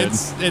look good.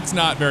 It's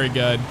not very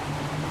good.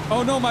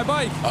 Oh no, my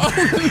bike! Where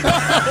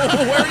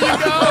are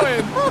you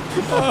going?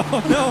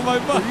 Oh no, my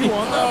bike!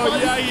 Oh,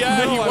 yeah,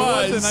 no, he I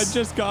was. wasn't. I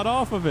just got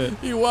off of it.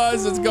 He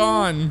was. It's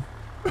gone.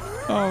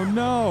 Oh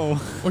no!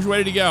 Which way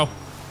did he go?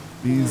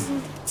 He's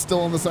still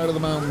on the side of the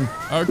mountain.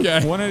 Okay.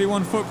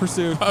 181 foot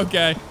pursuit.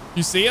 Okay.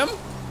 You see him?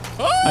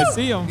 Oh! I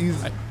see him.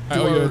 He's I to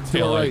owe you a our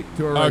tail light. right.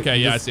 To our right. Okay,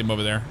 He yeah, I just- see him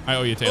over there. I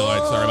owe you a tail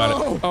light. Sorry about it.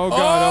 Oh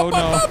god! Oh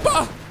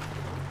no!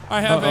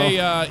 I have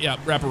a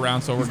wrap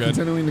around, so we're good.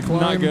 Continuing to climb.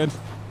 Not good.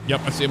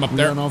 Yep, I see him up We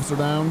there. got an officer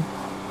down.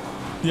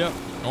 Yep.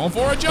 Going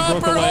for a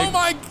jumper. a leg. Oh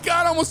my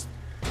god, almost.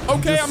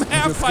 Okay, Just- I'm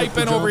half just skipped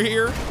the piping over jump.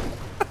 here.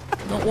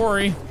 Don't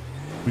worry.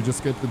 We just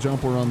skipped the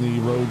jump. We're on the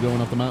road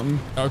going up the mountain.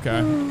 Okay.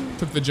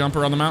 Took the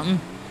jumper on the mountain.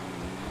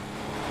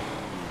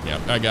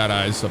 Yep, I got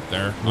eyes up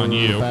there on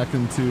We're you. Back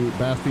into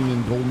basking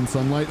in golden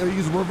sunlight. Oh,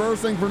 he's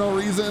reversing for no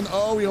reason.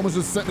 Oh, he almost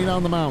just sent me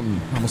down the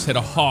mountain. Almost hit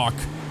a hawk.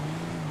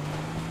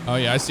 Oh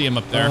yeah, I see him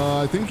up there.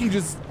 I think he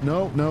just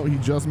no, he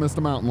just missed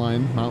a mountain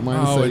line. Mountain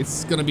line Oh, is safe.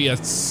 it's gonna be a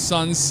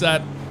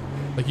sunset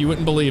like you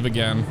wouldn't believe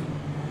again.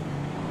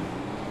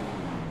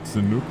 It's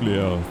a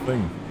nuclear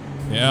thing.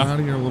 Get Yeah. out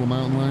of here, little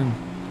mountain line.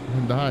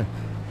 You're gonna die.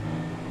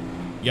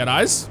 You got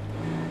eyes?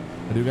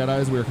 I do got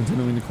eyes. We are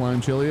continuing to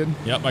climb Chiliad.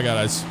 Yep, I got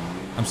eyes.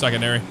 I'm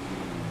secondary.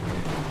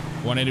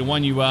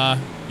 181, you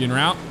en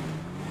route?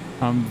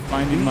 I'm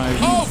finding my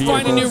Oh, vehicle.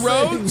 finding new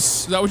roads?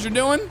 Is that what you're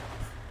doing?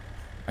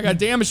 I got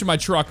damage to my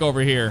truck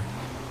over here.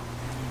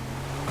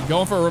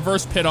 Going for a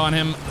reverse pit on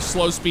him.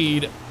 Slow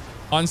speed.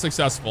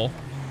 Unsuccessful.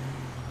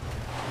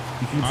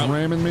 He keeps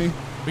ramming me.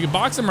 We can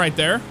box him right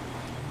there.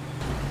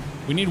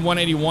 We need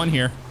 181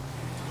 here.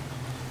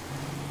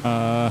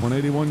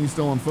 181. You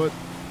still on foot?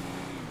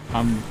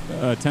 I'm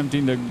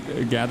attempting to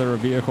gather a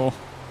vehicle.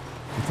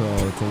 It's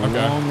a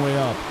Okay. long way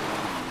up.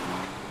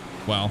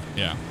 Well,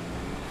 yeah.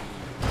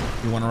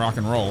 You want to rock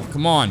and roll.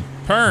 Come on.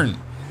 Turn.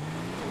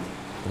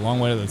 A long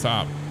way to the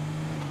top.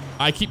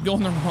 I keep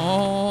going the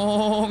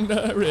wrong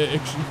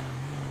direction.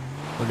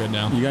 We're good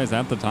now. You guys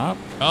at the top?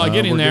 Oh,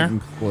 get in we're there.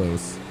 Getting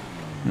close.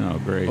 Oh,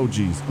 great. Oh,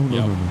 geez. Oh, no,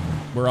 Yep. no, no, no.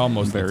 We're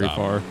almost at the Very top.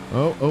 far.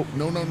 Oh,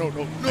 no.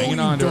 Hanging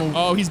you on to it. don't.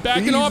 Oh, he's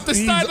backing off the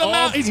side of the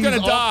mountain. He's going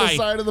to off die. the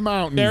side of the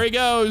mountain. There he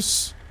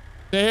goes.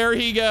 There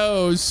he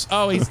goes.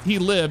 Oh, he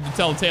lived to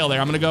tell the tale there.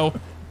 I'm going to go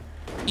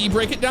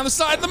e-brake it down the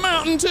side of the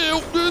mountain, too.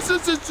 Oh,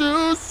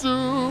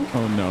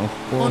 no.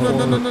 Oh,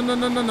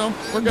 no.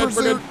 We're good.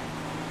 We're good.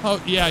 Oh,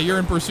 yeah, you're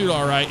in pursuit,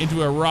 all right,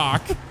 into a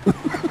rock.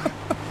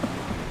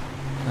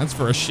 That's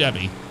for a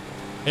Chevy.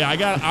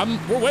 Yeah,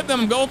 we're with them.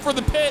 I'm going for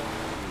the pit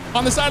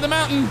on the side of the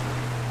mountain.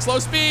 Slow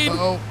speed.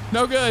 Uh-oh.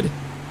 No good.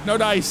 No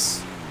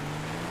dice.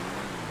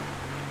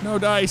 No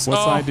dice.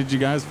 What side did you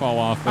guys fall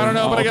off? I don't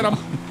know, but I got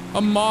Oh,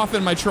 a moth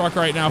in my truck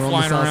right now We're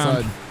flying on the south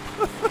around.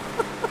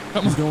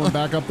 side. He's going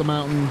back up the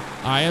mountain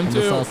I am on too.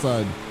 the south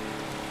side.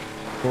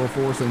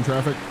 404, same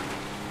traffic.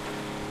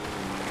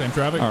 Same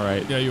traffic? All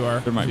right. Yeah, you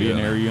are. There might be an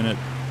air unit.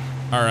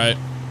 All right.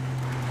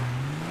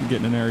 I'm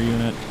getting an air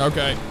unit.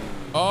 Okay.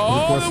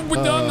 Oh, Request,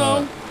 we're done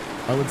though.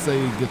 I would say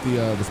get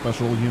the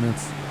special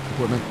units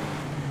equipment.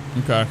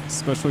 Okay.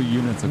 Special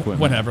units equipment.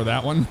 Whatever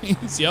that one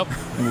means. Yep.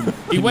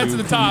 He went to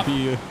the top.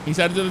 He's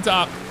headed to the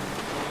top.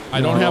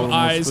 I don't have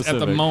eyes at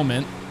the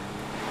moment.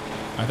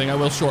 I think I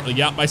will shortly.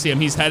 Yep, I see him.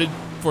 He's headed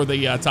for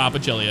the top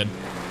of Chiliad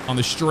on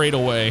the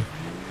straightaway. I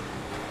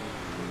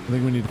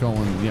think we need to call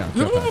in, yeah,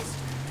 jetpacks.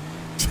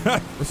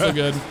 We're still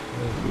good.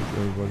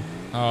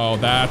 Oh,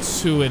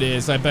 that's who it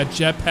is. I bet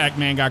Jetpack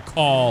Man got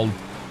called.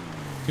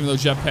 Even though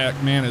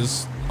Jetpack Man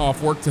is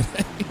off work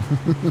today.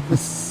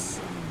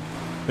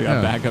 They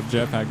got backup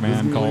Jetpack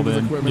Man called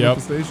in. Equipment at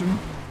the station.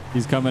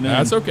 He's coming in.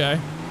 That's okay.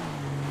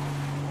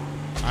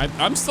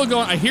 I'm still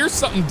going. I hear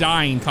something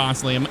dying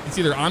constantly. It's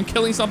either I'm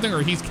killing something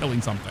or he's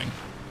killing something.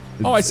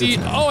 Oh, I see.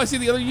 Oh, I see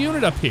the other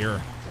unit up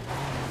here.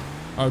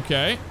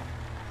 Okay.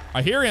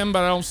 I hear him,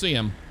 but I don't see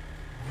him.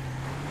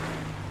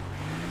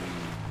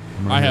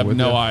 I have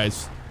no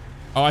eyes.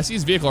 Oh, I see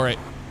his vehicle right.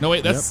 No,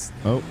 wait, that's...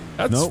 Yep. Oh,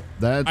 that's, nope.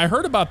 That... I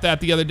heard about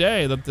that the other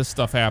day, that this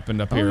stuff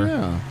happened up here.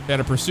 Yeah. They had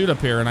a pursuit up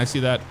here, and I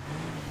see that...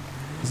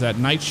 Is that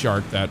night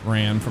shark that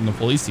ran from the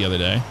police the other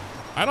day.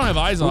 I don't have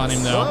eyes on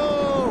him, though.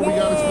 Oh, we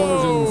got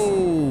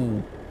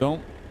explosions.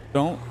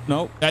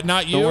 Nope. That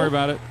not you? Don't worry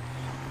about it.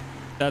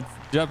 That's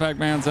Jetpack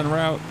Man's en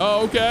route.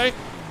 Oh, okay.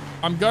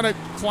 I'm gonna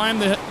climb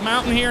the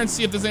mountain here and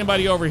see if there's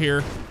anybody over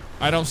here.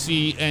 I don't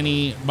see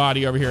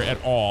anybody over here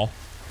at all.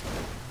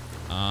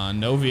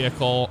 No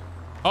vehicle.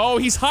 Oh,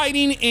 he's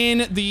hiding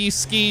in the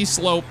ski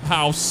slope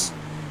house.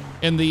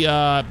 In the,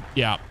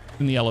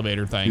 in the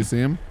elevator thing. You see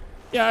him?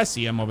 Yeah, I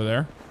see him over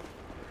there.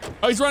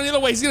 Oh, he's running the other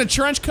way. He's in a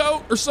trench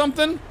coat or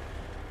something.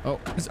 Oh,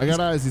 I got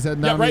eyes. He's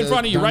heading down. Yeah, right in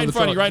front of you. Down Right to in the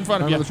front of you. truck. Right in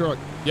front of you. Down to the truck.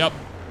 Yep.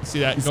 You see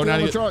that? He's Go still down on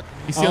to the truck.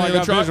 He's still in the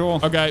got truck. visual.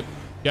 Okay.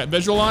 Got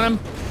visual on him.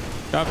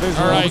 Got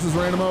visual. All right. Just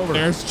ran him over.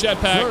 There's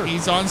Jetpack. Sure.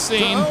 He's on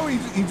scene. Oh,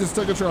 he just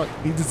took a truck.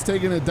 He's just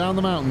taking it down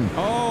the mountain.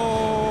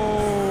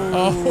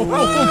 Oh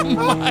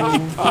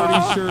my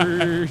God. Pretty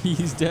sure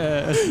he's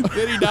dead.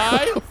 Did he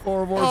die?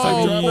 404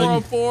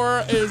 Oh,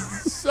 404 is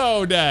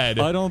so dead.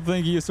 I don't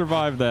think he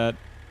survived that.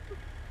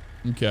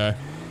 Okay.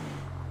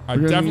 I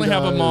We're gonna definitely need,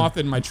 have a moth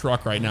in my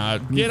truck right now.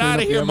 Get clean out up of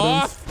the here, evidence?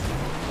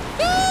 moth.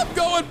 I'm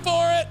going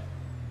for it.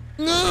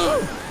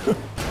 No.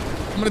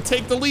 I'm going to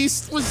take the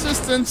least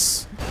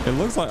resistance. It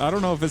looks like, I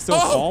don't know if it's still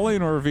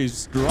falling or if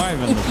he's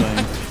driving the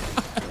thing.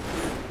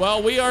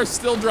 Well, we are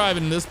still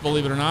driving this,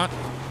 believe it or not.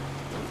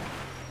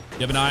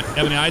 You have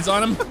any eyes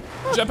on him?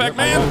 Jetpack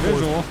Man?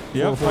 Visual.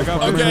 Yep, I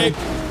got Okay,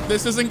 visual.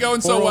 this isn't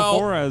going so well.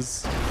 404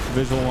 has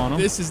visual on him.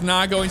 This is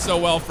not going so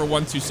well for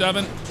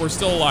 127. We're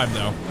still alive,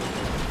 though.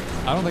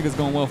 I don't think it's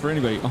going well for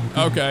anybody. Oh,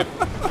 God. Okay.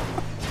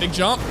 Big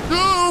jump.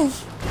 No!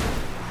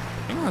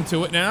 Hang on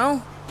to it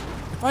now.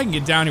 If I can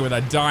get down here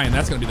without dying,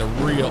 that's going to be the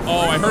real... Oh,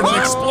 I heard an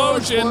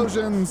explosion.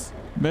 Explosions.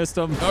 Missed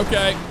him.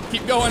 Okay,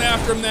 keep going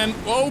after him then.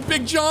 Whoa,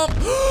 big jump.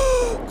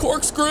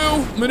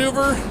 Corkscrew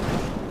maneuver.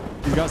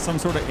 He's got some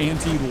sort of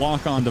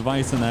anti-lock-on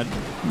device in that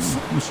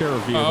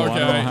sheriff vehicle. Okay. I don't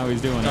know how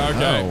he's doing it.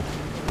 Okay.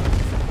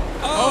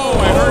 Oh,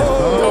 I heard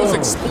those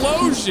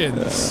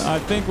explosions. I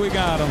think we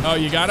got him. Oh,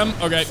 you got him?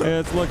 Okay.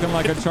 It's looking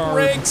like a charred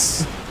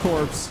Brakes.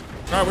 corpse.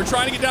 All right, we're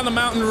trying to get down the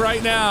mountain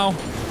right now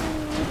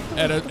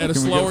at a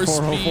slower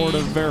Can we get 404 speed. to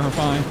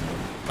verify?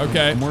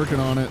 Okay. I'm working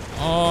on it.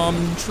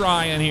 I'm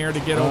trying here to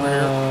get over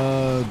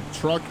here.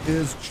 Truck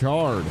is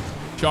charred.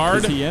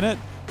 Charred? Is he in it?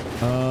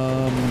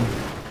 I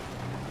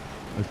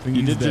think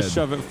You he's did dead. just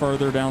shove it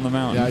further down the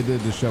mountain. Yeah, I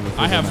did just shove it.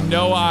 I have further down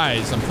no the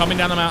mountain. eyes. I'm coming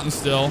down the mountain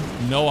still.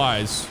 No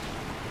eyes.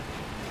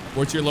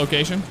 What's your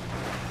location?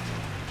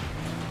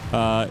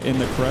 In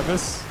the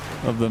crevice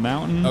of the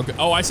mountain. Okay.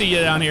 Oh, I see you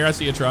down here. I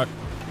see a truck.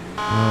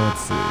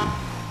 Let's see.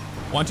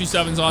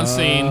 127's on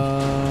scene.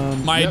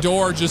 My yep.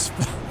 door just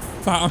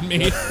found me.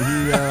 He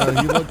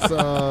looks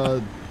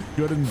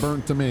good and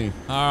burnt to me.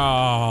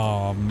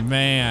 Oh,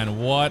 man.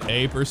 What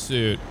a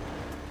pursuit.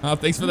 Oh,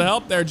 thanks for the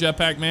help there,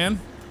 Jetpack Man.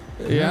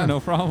 Yeah, no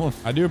problem.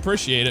 I do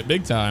appreciate it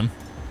big time.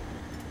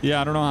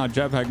 Yeah, I don't know how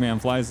Jetpack Man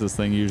flies this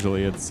thing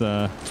usually. It's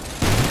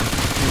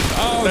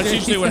Oh, that's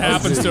usually what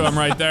happens to him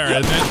right there,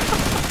 isn't it?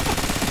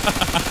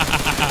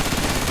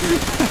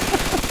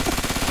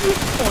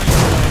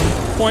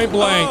 Point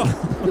blank.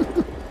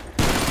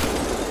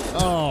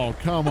 Oh,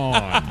 come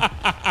on.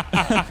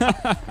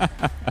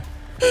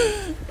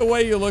 The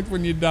way you looked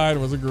when you died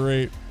was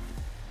great.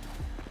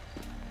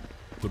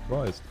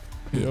 Surprised.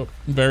 Yep.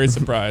 Very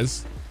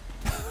surprised.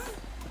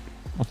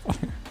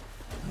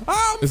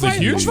 Ah, There's a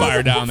huge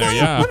fire down there,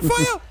 yeah. On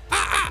fire!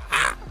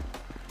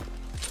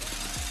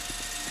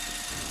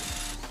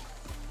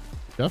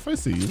 Jeff, I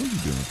see you. What are you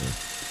doing up there?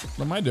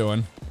 What am I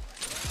doing?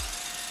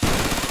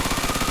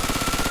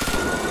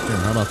 Damn,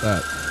 how about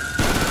that?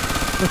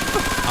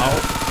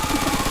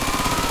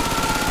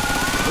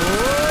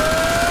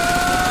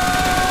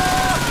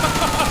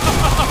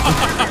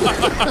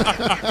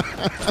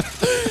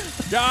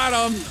 Got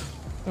him.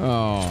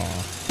 Oh.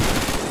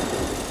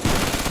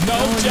 No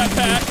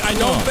jetpack. I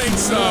don't think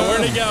so.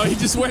 Where'd he go? He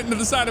just went into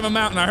the side of a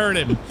mountain. I heard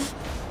him.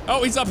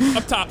 Oh, he's up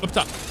top.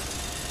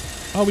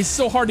 Oh, he's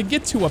so hard to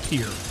get to up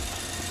here.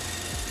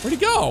 Where'd he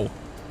go?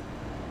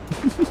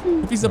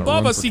 If he's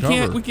above us, we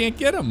can't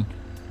get him.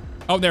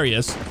 Oh, there he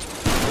is.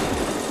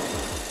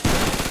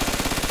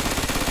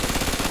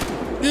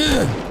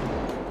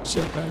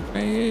 Jetpack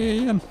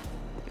man.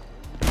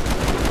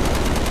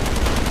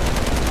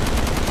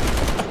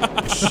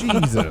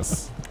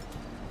 Jesus.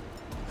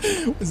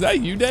 Was that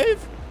you, Dave?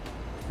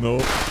 No,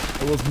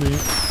 it was me.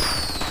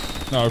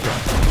 Oh, okay.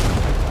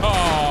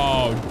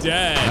 Oh,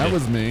 dead. That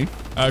was me.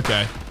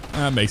 Okay.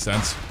 That makes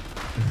sense.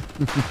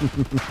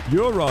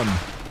 Your run.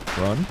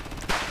 Run.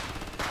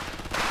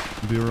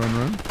 Do you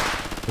run?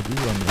 Do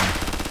run.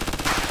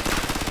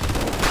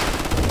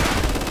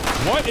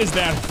 What is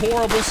that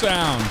horrible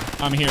sound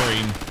I'm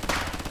hearing?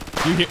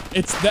 You hear?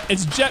 It's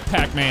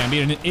Jetpack Man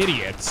being an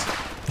idiot.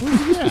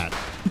 Where's he at?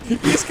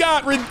 He's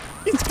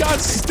got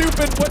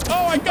stupid. What?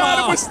 Oh, I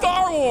got it with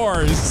Star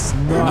Wars.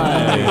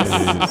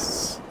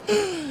 Nice.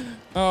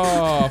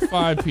 Oh,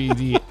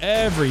 FivePD,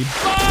 everybody!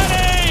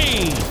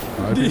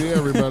 FivePD,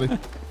 everybody.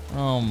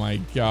 Oh my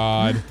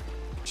God.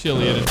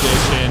 Chiliad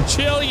edition.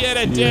 Chiliad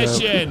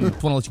edition.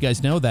 Want to let you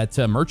guys know that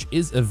merch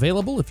is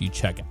available if you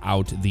check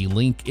out the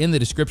link in the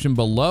description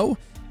below.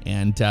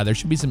 And there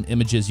should be some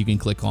images you can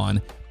click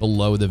on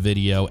below the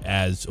video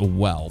as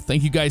well.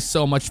 Thank you guys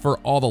so much for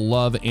all the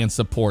love and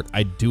support.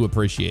 I do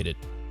appreciate it.